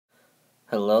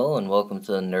Hello and welcome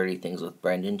to the Nerdy Things with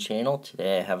Brendan channel.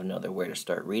 Today I have another Where to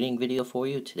Start Reading video for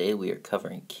you. Today we are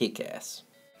covering Kick-Ass.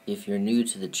 If you're new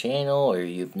to the channel or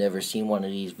you've never seen one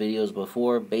of these videos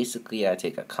before, basically I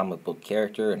take a comic book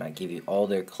character and I give you all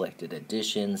their collected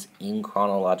editions in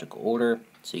chronological order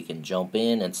so you can jump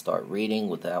in and start reading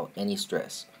without any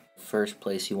stress. First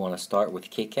place you want to start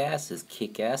with Kick-Ass is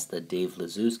Kick-Ass, the Dave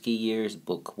Liszewski Years,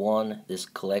 Book 1. This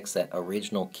collects that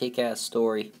original Kick-Ass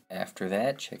story. After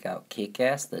that, check out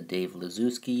Kick-Ass, the Dave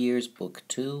Liszewski Years, Book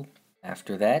 2.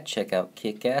 After that, check out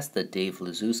Kick-Ass, the Dave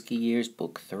Liszewski Years,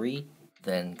 Book 3.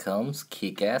 Then comes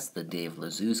Kick-Ass, the Dave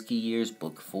Liszewski Years,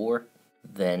 Book 4.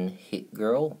 Then Hit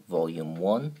Girl, Volume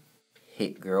 1.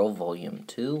 Hit Girl, Volume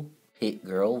 2. Hit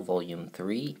Girl, Volume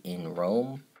 3, In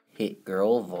Rome. Hit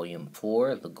Girl Volume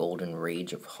 4, The Golden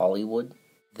Rage of Hollywood.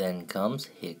 Then comes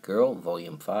Hit Girl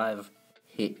Volume 5,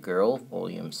 Hit Girl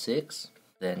Volume 6.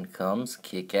 Then comes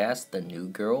Kick-Ass The New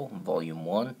Girl Volume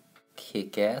 1,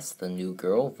 Kick-Ass The New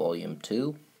Girl Volume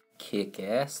 2,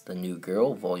 Kick-Ass The New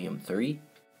Girl Volume 3,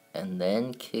 and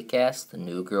then Kick-Ass The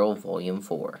New Girl Volume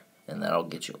 4. And that'll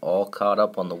get you all caught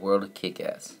up on the world of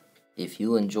Kick-Ass. If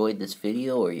you enjoyed this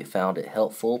video or you found it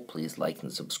helpful, please like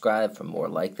and subscribe for more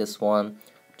like this one.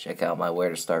 Check out my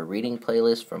Where to Start Reading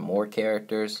playlist for more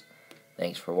characters.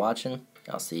 Thanks for watching.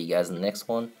 I'll see you guys in the next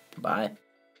one. Bye.